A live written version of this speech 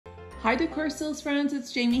Hi Decor Steals friends,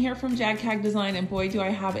 it's Jamie here from JagCag Design, and boy do I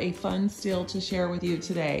have a fun steal to share with you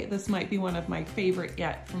today. This might be one of my favorite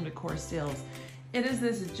yet from Decor Steals. It is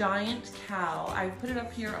this giant cow. I put it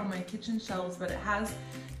up here on my kitchen shelves, but it has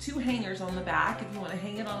two hangers on the back if you want to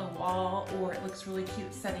hang it on a wall, or it looks really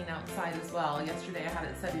cute setting outside as well. Yesterday I had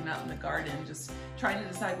it setting out in the garden, just trying to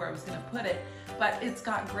decide where I was going to put it. But it's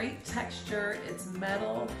got great texture, it's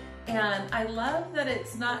metal, and I love that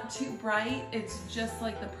it's not too bright. It's just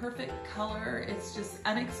like the perfect color. It's just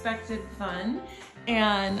unexpected fun.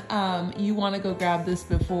 And you want to go grab this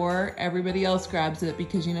before everybody else grabs it,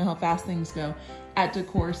 because you know how fast things go at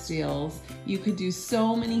Decor Steals. You could do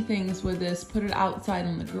so many things with this. Put it outside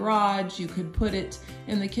in the garage. You could put it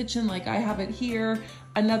in the kitchen like I have it here.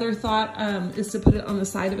 Another thought is to put it on the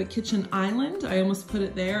side of a kitchen island. I almost put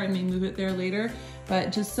it there. I may move it there later,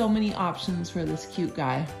 but just so many options for this cute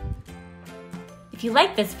guy. If you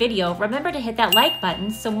like this video, remember to hit that like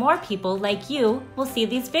button so more people like you will see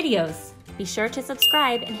these videos. Be sure to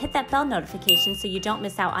subscribe and hit that bell notification so you don't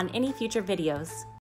miss out on any future videos.